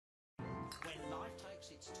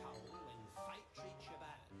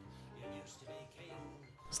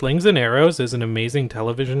Slings and Arrows is an amazing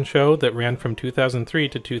television show that ran from 2003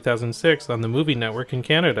 to 2006 on the Movie Network in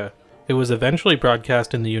Canada. It was eventually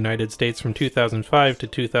broadcast in the United States from 2005 to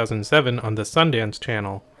 2007 on the Sundance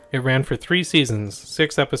Channel. It ran for 3 seasons,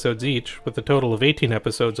 6 episodes each, with a total of 18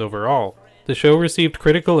 episodes overall. The show received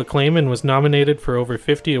critical acclaim and was nominated for over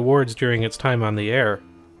 50 awards during its time on the air.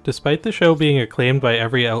 Despite the show being acclaimed by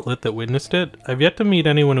every outlet that witnessed it, I've yet to meet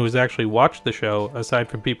anyone who has actually watched the show, aside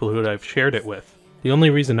from people who I've shared it with. The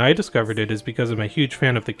only reason I discovered it is because I'm a huge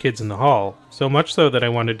fan of the Kids in the Hall, so much so that I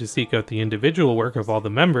wanted to seek out the individual work of all the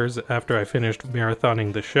members after I finished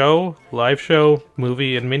marathoning the show, live show,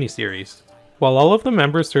 movie, and miniseries. While all of the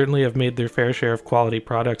members certainly have made their fair share of quality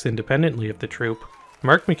products independently of the troupe,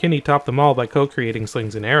 Mark McKinney topped them all by co-creating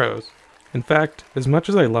Slings and Arrows. In fact, as much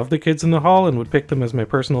as I love the Kids in the Hall and would pick them as my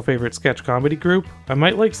personal favorite sketch comedy group, I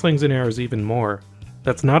might like Slings and Arrows even more.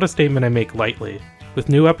 That's not a statement I make lightly. With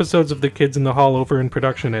new episodes of The Kids in the Hall over in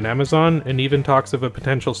production at Amazon, and even talks of a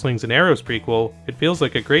potential Slings and Arrows prequel, it feels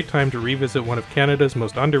like a great time to revisit one of Canada's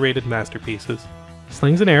most underrated masterpieces.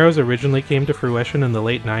 Slings and Arrows originally came to fruition in the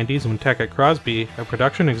late 90s when Tekka Crosby, a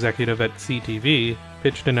production executive at CTV,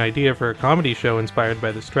 pitched an idea for a comedy show inspired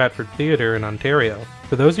by the Stratford Theatre in Ontario.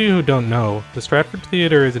 For those of you who don't know, the Stratford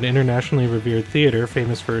Theatre is an internationally revered theatre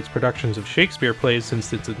famous for its productions of Shakespeare plays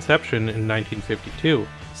since its inception in 1952.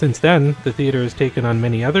 Since then, the theatre has taken on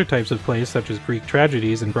many other types of plays such as Greek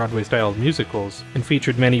tragedies and Broadway-style musicals, and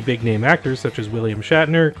featured many big-name actors such as William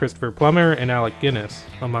Shatner, Christopher Plummer, and Alec Guinness,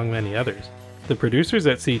 among many others. The producers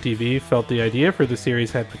at CTV felt the idea for the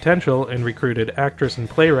series had potential and recruited actress and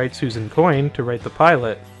playwright Susan Coyne to write the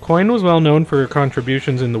pilot. Coyne was well known for her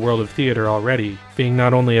contributions in the world of theatre already, being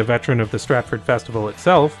not only a veteran of the Stratford Festival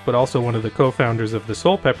itself, but also one of the co-founders of the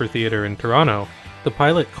Soulpepper Theatre in Toronto. The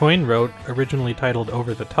pilot Coyne wrote, originally titled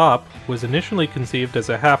Over the Top, was initially conceived as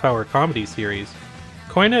a half-hour comedy series.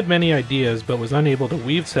 Coyne had many ideas but was unable to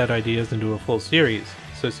weave said ideas into a full series,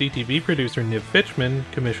 so CTV producer Niv Fitchman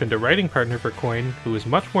commissioned a writing partner for Coyne who was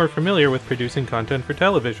much more familiar with producing content for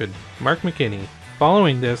television, Mark McKinney.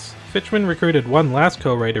 Following this, Fitchman recruited one last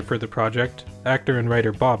co-writer for the project, actor and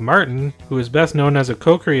writer Bob Martin, who is best known as a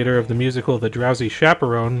co-creator of the musical The Drowsy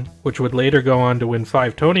Chaperone, which would later go on to win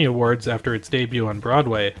 5 Tony Awards after its debut on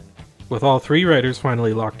Broadway. With all 3 writers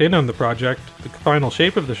finally locked in on the project, the final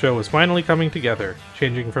shape of the show was finally coming together,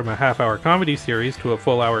 changing from a half-hour comedy series to a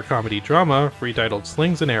full-hour comedy drama retitled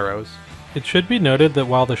Slings and Arrows. It should be noted that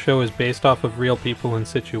while the show is based off of real people and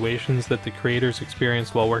situations that the creators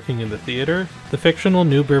experienced while working in the theatre, the fictional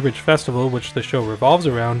New Burbage Festival which the show revolves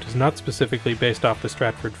around is not specifically based off the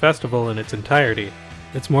Stratford Festival in its entirety.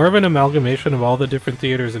 It's more of an amalgamation of all the different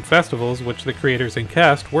theatres and festivals which the creators and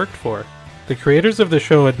cast worked for. The creators of the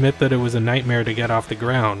show admit that it was a nightmare to get off the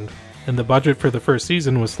ground, and the budget for the first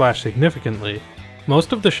season was slashed significantly.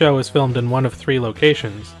 Most of the show is filmed in one of 3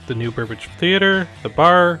 locations, the New Burbage Theatre, the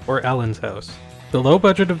bar, or Ellen's house. The low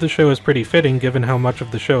budget of the show is pretty fitting given how much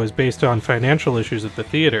of the show is based on financial issues at the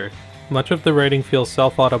theatre. Much of the writing feels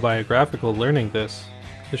self-autobiographical learning this.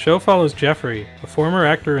 The show follows Jeffrey, a former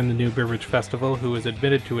actor in the New Burbage Festival who was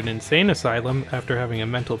admitted to an insane asylum after having a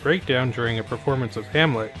mental breakdown during a performance of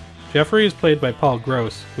Hamlet. Jeffrey is played by Paul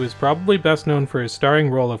Gross, who is probably best known for his starring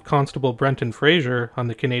role of Constable Brenton Fraser on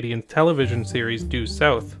the Canadian television series Due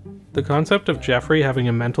South. The concept of Jeffrey having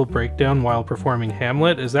a mental breakdown while performing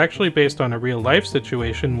Hamlet is actually based on a real-life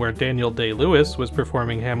situation where Daniel Day-Lewis was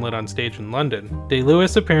performing Hamlet on stage in London.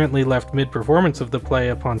 Day-Lewis apparently left mid-performance of the play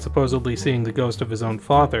upon supposedly seeing the ghost of his own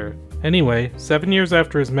father. Anyway, 7 years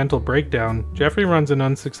after his mental breakdown, Jeffrey runs an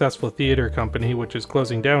unsuccessful theatre company which is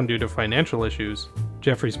closing down due to financial issues.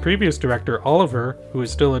 Jeffrey's previous director, Oliver, who is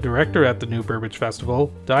still a director at the New Burbage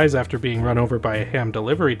Festival, dies after being run over by a ham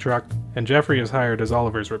delivery truck, and Jeffrey is hired as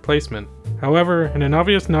Oliver's replacement. However, in an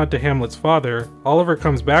obvious nod to Hamlet's father, Oliver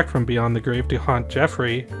comes back from beyond the grave to haunt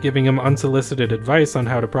Jeffrey, giving him unsolicited advice on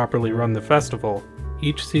how to properly run the festival.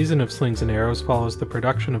 Each season of Slings and Arrows follows the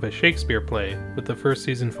production of a Shakespeare play, with the first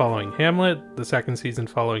season following Hamlet, the second season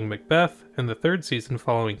following Macbeth, and the third season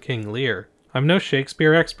following King Lear. I'm no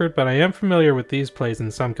Shakespeare expert, but I am familiar with these plays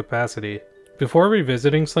in some capacity. Before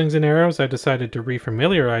revisiting Slings and Arrows, I decided to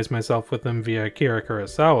refamiliarize myself with them via Akira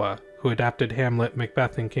Kurosawa, who adapted Hamlet,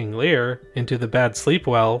 Macbeth, and King Lear into The Bad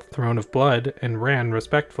Sleepwell, Throne of Blood, and Ran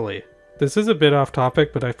respectively. This is a bit off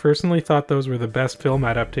topic, but I personally thought those were the best film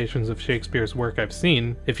adaptations of Shakespeare's work I've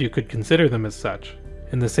seen, if you could consider them as such.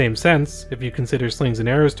 In the same sense, if you consider Slings and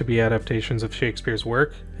Arrows to be adaptations of Shakespeare's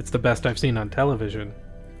work, it's the best I've seen on television.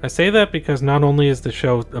 I say that because not only is the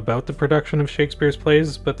show about the production of Shakespeare's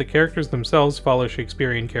plays, but the characters themselves follow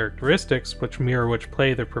Shakespearean characteristics which mirror which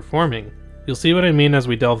play they're performing. You'll see what I mean as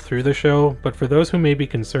we delve through the show, but for those who may be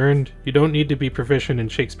concerned, you don't need to be proficient in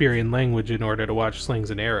Shakespearean language in order to watch Slings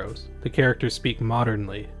and Arrows. The characters speak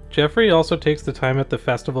modernly. Jeffrey also takes the time at the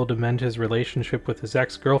festival to mend his relationship with his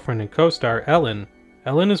ex-girlfriend and co-star, Ellen.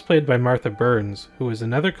 Ellen is played by Martha Burns, who is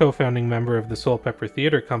another co-founding member of the Soulpepper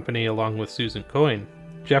Theatre Company along with Susan Coyne.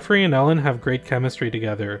 Jeffrey and Ellen have great chemistry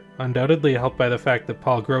together, undoubtedly helped by the fact that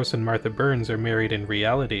Paul Gross and Martha Burns are married in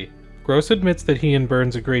reality. Gross admits that he and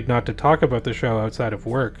Burns agreed not to talk about the show outside of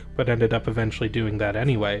work, but ended up eventually doing that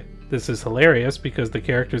anyway. This is hilarious because the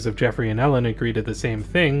characters of Jeffrey and Ellen agree to the same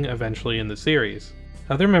thing eventually in the series.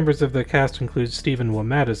 Other members of the cast include Stephen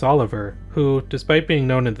Ouimet as Oliver, who, despite being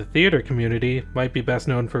known in the theater community, might be best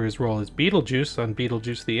known for his role as Beetlejuice on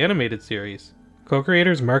Beetlejuice the Animated Series.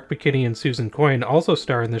 Co-creators Mark McKinney and Susan Coyne also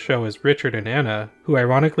star in the show as Richard and Anna, who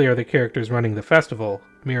ironically are the characters running the festival,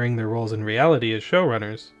 mirroring their roles in reality as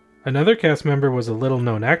showrunners. Another cast member was a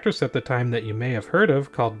little-known actress at the time that you may have heard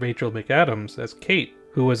of called Rachel McAdams as Kate,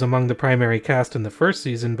 who was among the primary cast in the first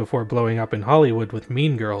season before blowing up in Hollywood with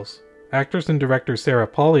Mean Girls. Actress and director Sarah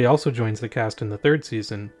Polley also joins the cast in the third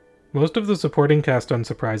season. Most of the supporting cast,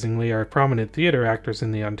 unsurprisingly, are prominent theater actors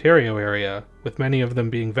in the Ontario area, with many of them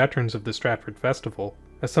being veterans of the Stratford Festival.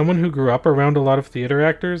 As someone who grew up around a lot of theater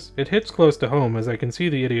actors, it hits close to home as I can see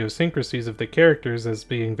the idiosyncrasies of the characters as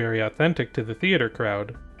being very authentic to the theater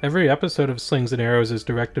crowd. Every episode of Slings and Arrows is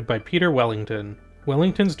directed by Peter Wellington.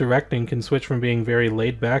 Wellington's directing can switch from being very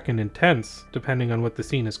laid back and intense, depending on what the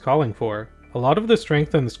scene is calling for. A lot of the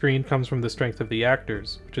strength on the screen comes from the strength of the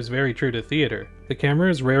actors, which is very true to theater. The camera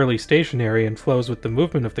is rarely stationary and flows with the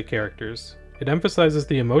movement of the characters. It emphasizes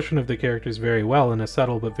the emotion of the characters very well in a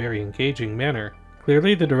subtle but very engaging manner.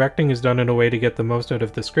 Clearly the directing is done in a way to get the most out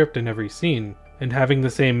of the script in every scene, and having the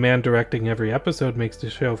same man directing every episode makes the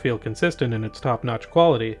show feel consistent in its top-notch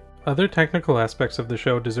quality. Other technical aspects of the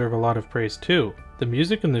show deserve a lot of praise too. The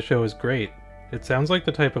music in the show is great. It sounds like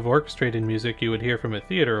the type of orchestrated music you would hear from a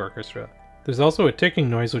theater orchestra. There's also a ticking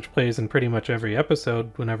noise which plays in pretty much every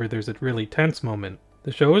episode whenever there's a really tense moment.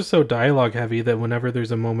 The show is so dialogue heavy that whenever there's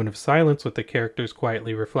a moment of silence with the characters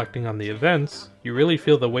quietly reflecting on the events, you really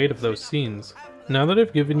feel the weight of those scenes. Now that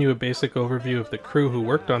I've given you a basic overview of the crew who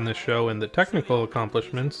worked on this show and the technical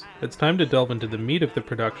accomplishments, it's time to delve into the meat of the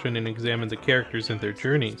production and examine the characters and their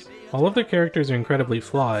journeys. All of the characters are incredibly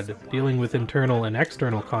flawed, dealing with internal and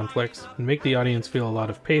external conflicts, and make the audience feel a lot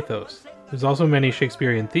of pathos. There's also many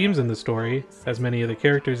Shakespearean themes in the story, as many of the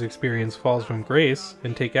characters experience falls from grace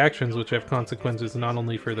and take actions which have consequences not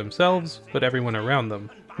only for themselves, but everyone around them.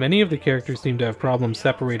 Many of the characters seem to have problems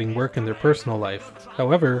separating work and their personal life.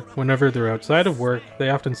 However, whenever they're outside of work,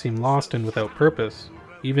 they often seem lost and without purpose.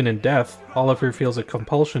 Even in death, Oliver feels a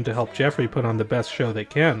compulsion to help Jeffrey put on the best show they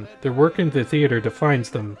can. Their work in the theater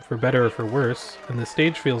defines them, for better or for worse, and the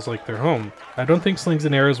stage feels like their home. I don't think Slings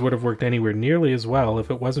and Arrows would have worked anywhere nearly as well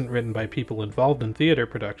if it wasn't written by people involved in theater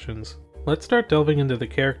productions. Let's start delving into the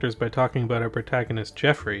characters by talking about our protagonist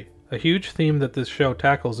Jeffrey. A huge theme that this show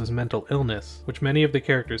tackles is mental illness, which many of the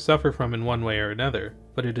characters suffer from in one way or another,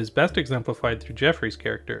 but it is best exemplified through Jeffrey's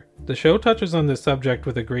character. The show touches on this subject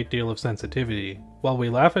with a great deal of sensitivity. While we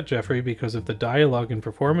laugh at Jeffrey because of the dialogue and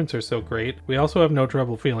performance are so great, we also have no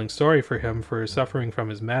trouble feeling sorry for him for his suffering from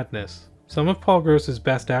his madness. Some of Paul Gross's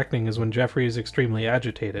best acting is when Jeffrey is extremely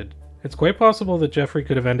agitated. It's quite possible that Jeffrey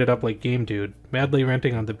could have ended up like Game Dude, madly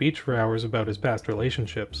ranting on the beach for hours about his past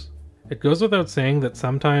relationships. It goes without saying that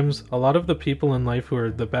sometimes, a lot of the people in life who are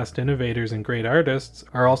the best innovators and great artists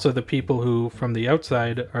are also the people who, from the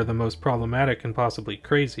outside, are the most problematic and possibly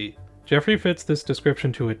crazy. Jeffrey fits this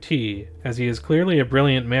description to a T, as he is clearly a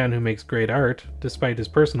brilliant man who makes great art, despite his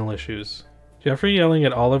personal issues. Jeffrey yelling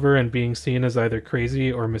at Oliver and being seen as either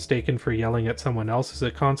crazy or mistaken for yelling at someone else is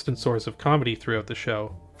a constant source of comedy throughout the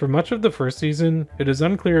show. For much of the first season, it is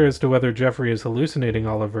unclear as to whether Jeffrey is hallucinating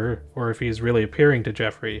Oliver, or if he is really appearing to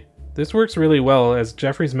Jeffrey. This works really well as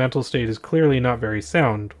Jeffrey's mental state is clearly not very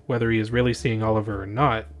sound, whether he is really seeing Oliver or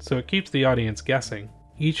not, so it keeps the audience guessing.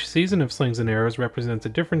 Each season of Slings and Arrows represents a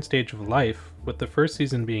different stage of life, with the first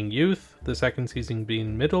season being youth, the second season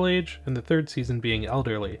being middle age, and the third season being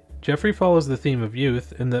elderly. Jeffrey follows the theme of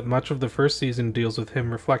youth in that much of the first season deals with him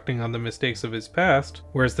reflecting on the mistakes of his past,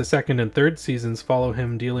 whereas the second and third seasons follow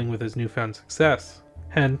him dealing with his newfound success.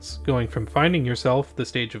 Hence, going from finding yourself, the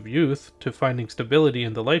stage of youth, to finding stability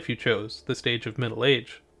in the life you chose, the stage of middle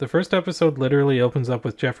age. The first episode literally opens up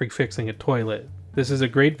with Jeffrey fixing a toilet. This is a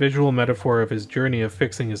great visual metaphor of his journey of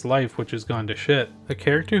fixing his life which has gone to shit. A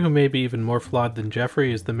character who may be even more flawed than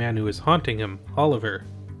Jeffrey is the man who is haunting him, Oliver.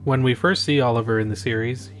 When we first see Oliver in the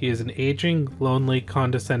series, he is an aging, lonely,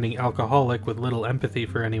 condescending alcoholic with little empathy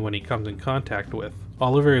for anyone he comes in contact with.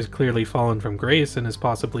 Oliver has clearly fallen from grace and is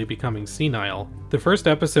possibly becoming senile. The first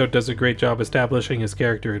episode does a great job establishing his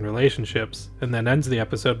character and relationships, and then ends the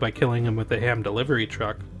episode by killing him with a ham delivery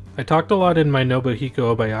truck. I talked a lot in my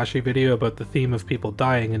Nobuhiko Obayashi video about the theme of people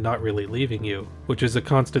dying and not really leaving you, which is a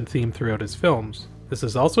constant theme throughout his films. This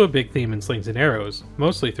is also a big theme in Slings and Arrows,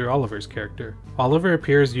 mostly through Oliver's character. Oliver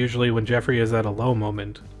appears usually when Jeffrey is at a low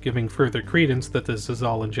moment, giving further credence that this is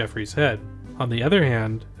all in Jeffrey's head. On the other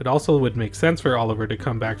hand, it also would make sense for Oliver to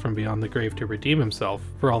come back from beyond the grave to redeem himself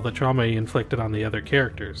for all the trauma he inflicted on the other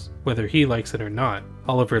characters, whether he likes it or not.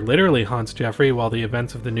 Oliver literally haunts Jeffrey while the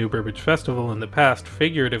events of the New Burbage Festival in the past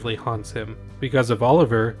figuratively haunts him. Because of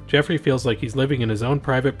Oliver, Jeffrey feels like he's living in his own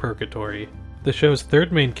private purgatory. The show's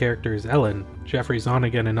third main character is Ellen, Jeffrey's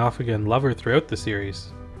on-again and off-again lover throughout the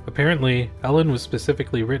series. Apparently, Ellen was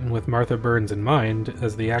specifically written with Martha Burns in mind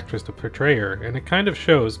as the actress to portray her, and it kind of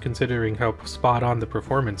shows considering how spot-on the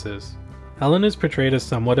performance is. Ellen is portrayed as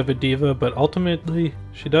somewhat of a diva, but ultimately,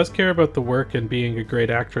 she does care about the work and being a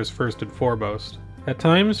great actress first and foremost. At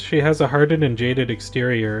times, she has a hardened and jaded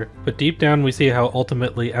exterior, but deep down we see how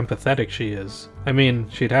ultimately empathetic she is. I mean,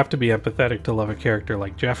 she'd have to be empathetic to love a character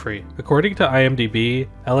like Jeffrey. According to IMDb,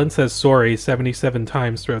 Ellen says sorry 77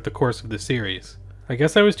 times throughout the course of the series. I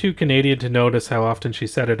guess I was too Canadian to notice how often she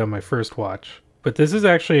said it on my first watch. But this is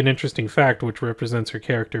actually an interesting fact which represents her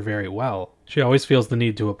character very well. She always feels the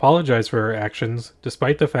need to apologize for her actions,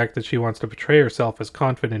 despite the fact that she wants to portray herself as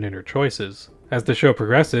confident in her choices. As the show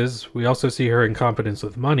progresses, we also see her incompetence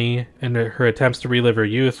with money, and her attempts to relive her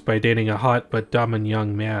youth by dating a hot but dumb and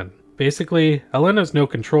young man. Basically, Ellen has no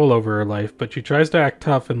control over her life, but she tries to act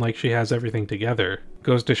tough and like she has everything together.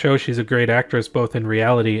 Goes to show she's a great actress both in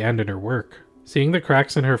reality and in her work. Seeing the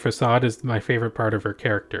cracks in her facade is my favorite part of her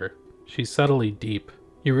character. She's subtly deep.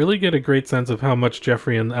 You really get a great sense of how much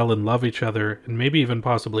Jeffrey and Ellen love each other, and maybe even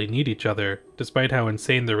possibly need each other, despite how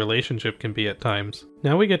insane their relationship can be at times.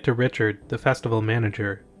 Now we get to Richard, the festival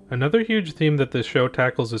manager. Another huge theme that this show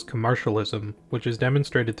tackles is commercialism, which is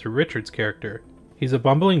demonstrated through Richard's character. He's a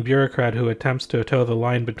bumbling bureaucrat who attempts to toe the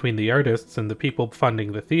line between the artists and the people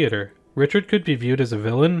funding the theater. Richard could be viewed as a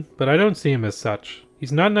villain, but I don't see him as such.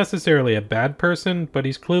 He's not necessarily a bad person, but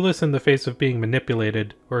he's clueless in the face of being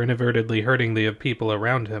manipulated, or inadvertently hurting the people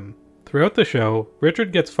around him. Throughout the show,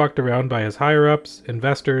 Richard gets fucked around by his higher-ups,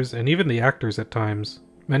 investors, and even the actors at times.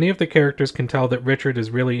 Many of the characters can tell that Richard is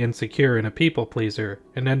really insecure and a people-pleaser,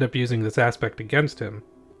 and end up using this aspect against him.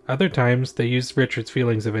 Other times, they use Richard's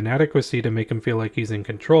feelings of inadequacy to make him feel like he's in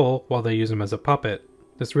control, while they use him as a puppet.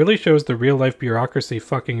 This really shows the real-life bureaucracy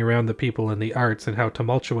fucking around the people in the arts and how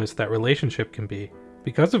tumultuous that relationship can be.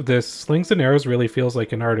 Because of this, Slings and Arrows really feels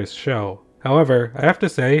like an artist's show. However, I have to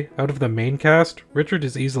say, out of the main cast, Richard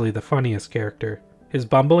is easily the funniest character. His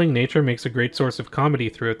bumbling nature makes a great source of comedy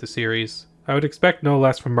throughout the series. I would expect no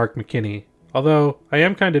less from Mark McKinney. Although, I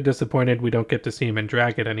am kinda disappointed we don't get to see him in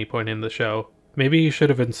drag at any point in the show. Maybe he should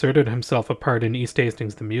have inserted himself a part in East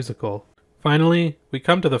Hastings the Musical. Finally, we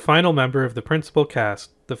come to the final member of the principal cast,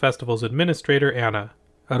 the festival's administrator, Anna.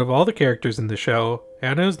 Out of all the characters in the show,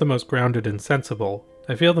 Anna is the most grounded and sensible.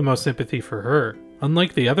 I feel the most sympathy for her.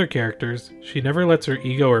 Unlike the other characters, she never lets her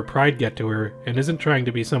ego or pride get to her, and isn't trying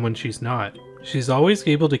to be someone she's not. She's always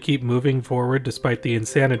able to keep moving forward despite the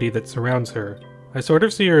insanity that surrounds her. I sort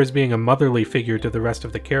of see her as being a motherly figure to the rest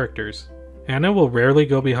of the characters. Anna will rarely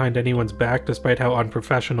go behind anyone's back despite how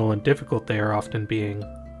unprofessional and difficult they are often being.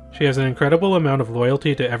 She has an incredible amount of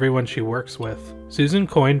loyalty to everyone she works with. Susan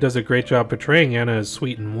Coyne does a great job portraying Anna as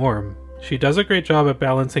sweet and warm. She does a great job at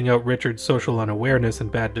balancing out Richard's social unawareness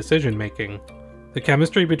and bad decision-making. The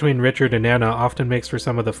chemistry between Richard and Anna often makes for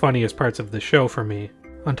some of the funniest parts of the show for me.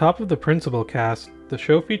 On top of the principal cast, the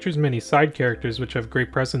show features many side characters which have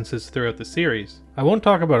great presences throughout the series. I won't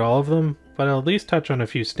talk about all of them, but I'll at least touch on a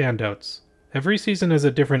few standouts. Every season has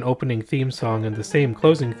a different opening theme song and the same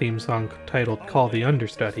closing theme song titled Call the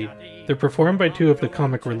Understudy. They're performed by two of the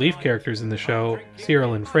comic relief characters in the show,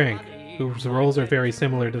 Cyril and Frank, whose roles are very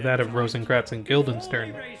similar to that of Rosencrantz and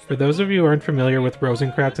Guildenstern. For those of you who aren't familiar with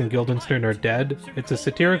Rosencrantz and Guildenstern Are Dead, it's a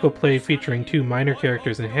satirical play featuring two minor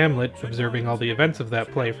characters in Hamlet observing all the events of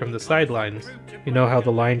that play from the sidelines. You know how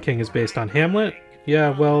The Lion King is based on Hamlet?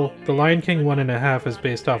 Yeah, well, The Lion King 1.5 is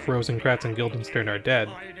based off Rosencrantz and Guildenstern Are Dead.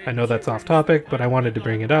 I know that's off topic, but I wanted to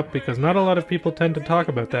bring it up because not a lot of people tend to talk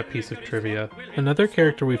about that piece of trivia. Another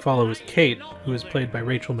character we follow is Kate, who is played by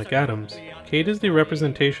Rachel McAdams. Kate is the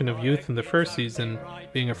representation of youth in the first season,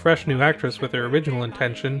 being a fresh new actress with her original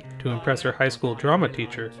intention to impress her high school drama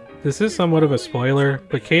teacher. This is somewhat of a spoiler,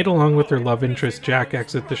 but Kate along with her love interest Jack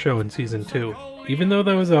exit the show in season 2. Even though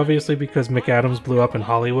that was obviously because McAdams blew up in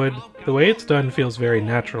Hollywood, the way it's done feels very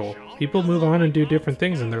natural. People move on and do different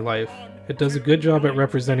things in their life. It does a good job at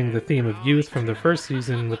representing the theme of youth from the first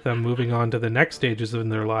season with them moving on to the next stages in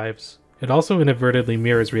their lives. It also inadvertently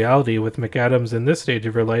mirrors reality with McAdams in this stage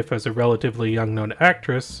of her life as a relatively young known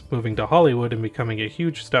actress, moving to Hollywood and becoming a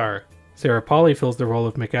huge star. Sarah Polley fills the role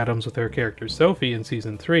of McAdams with her character Sophie in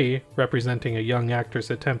season 3, representing a young actress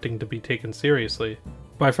attempting to be taken seriously.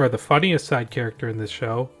 By far the funniest side character in this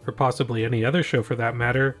show, or possibly any other show for that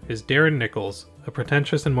matter, is Darren Nichols, a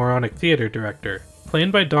pretentious and moronic theater director.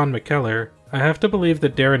 Played by Don McKellar, I have to believe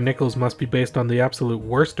that Darren Nichols must be based on the absolute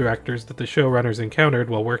worst directors that the showrunners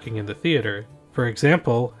encountered while working in the theater. For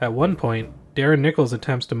example, at one point, Darren Nichols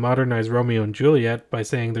attempts to modernize Romeo and Juliet by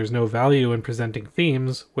saying there's no value in presenting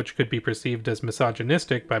themes which could be perceived as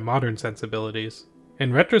misogynistic by modern sensibilities.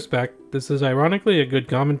 In retrospect, this is ironically a good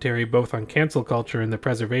commentary both on cancel culture and the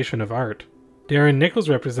preservation of art. Darren Nichols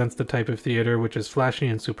represents the type of theater which is flashy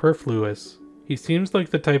and superfluous. He seems like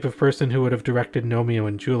the type of person who would have directed Romeo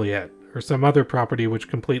and Juliet, or some other property which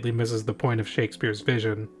completely misses the point of Shakespeare's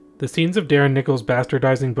vision. The scenes of Darren Nichols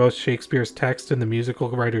bastardizing both Shakespeare's text and the musical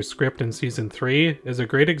writer's script in season 3 is a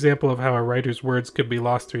great example of how a writer's words could be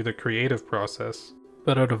lost through the creative process.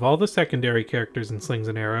 But out of all the secondary characters in Slings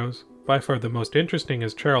and Arrows, by far the most interesting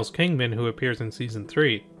is Charles Kingman, who appears in season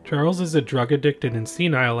 3. Charles is a drug-addicted and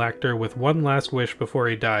senile actor with one last wish before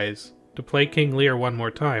he dies, to play King Lear one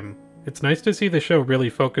more time. It's nice to see the show really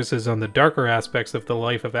focuses on the darker aspects of the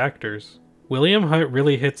life of actors. William Hutt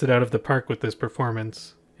really hits it out of the park with this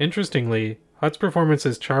performance. Interestingly, Hutt's performance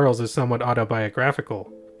as Charles is somewhat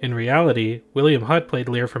autobiographical. In reality, William Hutt played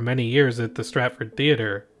Lear for many years at the Stratford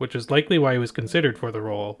Theatre, which is likely why he was considered for the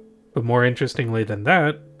role. But more interestingly than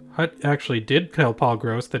that, Hutt actually did tell Paul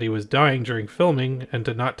Gross that he was dying during filming and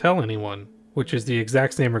to not tell anyone, which is the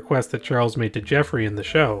exact same request that Charles made to Jeffrey in the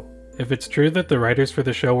show. If it's true that the writers for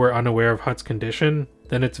the show were unaware of Hutt's condition,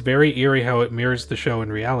 then it's very eerie how it mirrors the show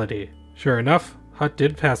in reality. Sure enough, Hutt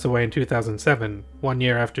did pass away in 2007, 1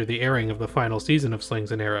 year after the airing of the final season of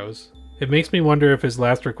Slings and Arrows. It makes me wonder if his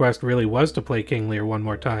last request really was to play King Lear one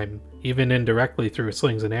more time, even indirectly through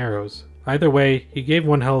Slings and Arrows. Either way, he gave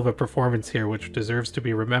one hell of a performance here which deserves to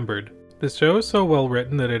be remembered. This show is so well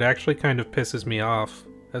written that it actually kind of pisses me off.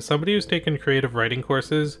 As somebody who's taken creative writing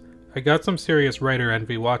courses, I got some serious writer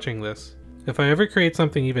envy watching this. If I ever create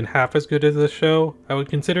something even half as good as this show, I would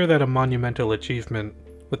consider that a monumental achievement.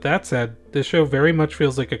 With that said, this show very much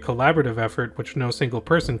feels like a collaborative effort which no single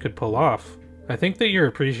person could pull off. I think that your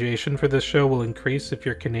appreciation for this show will increase if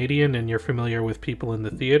you're Canadian and you're familiar with people in the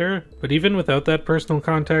theater, but even without that personal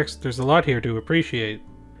context, there's a lot here to appreciate.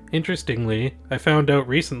 Interestingly, I found out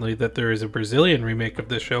recently that there is a Brazilian remake of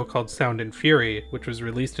this show called Sound and Fury, which was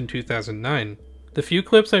released in 2009. The few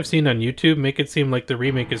clips I've seen on YouTube make it seem like the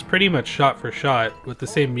remake is pretty much shot for shot, with the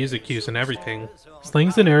same music cues and everything.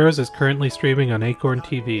 Slings and Arrows is currently streaming on Acorn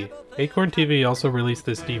TV. Acorn TV also released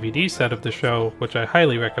this DVD set of the show, which I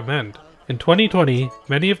highly recommend. In 2020,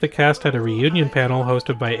 many of the cast had a reunion panel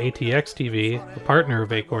hosted by ATX TV, a partner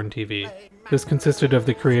of Acorn TV. This consisted of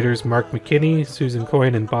the creators Mark McKinney, Susan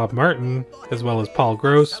Coyne, and Bob Martin, as well as Paul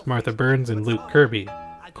Gross, Martha Burns, and Luke Kirby.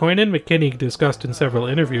 Coyne and McKinney discussed in several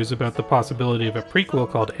interviews about the possibility of a prequel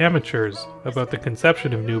called Amateurs, about the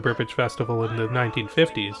conception of New Burbage Festival in the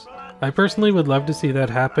 1950s. I personally would love to see that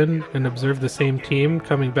happen, and observe the same team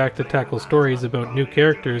coming back to tackle stories about new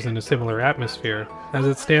characters in a similar atmosphere. As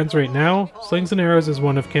it stands right now, Slings and Arrows is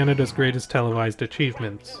one of Canada's greatest televised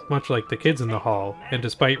achievements, much like The Kids in the Hall, and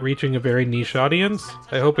despite reaching a very niche audience,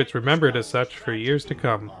 I hope it's remembered as such for years to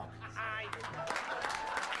come.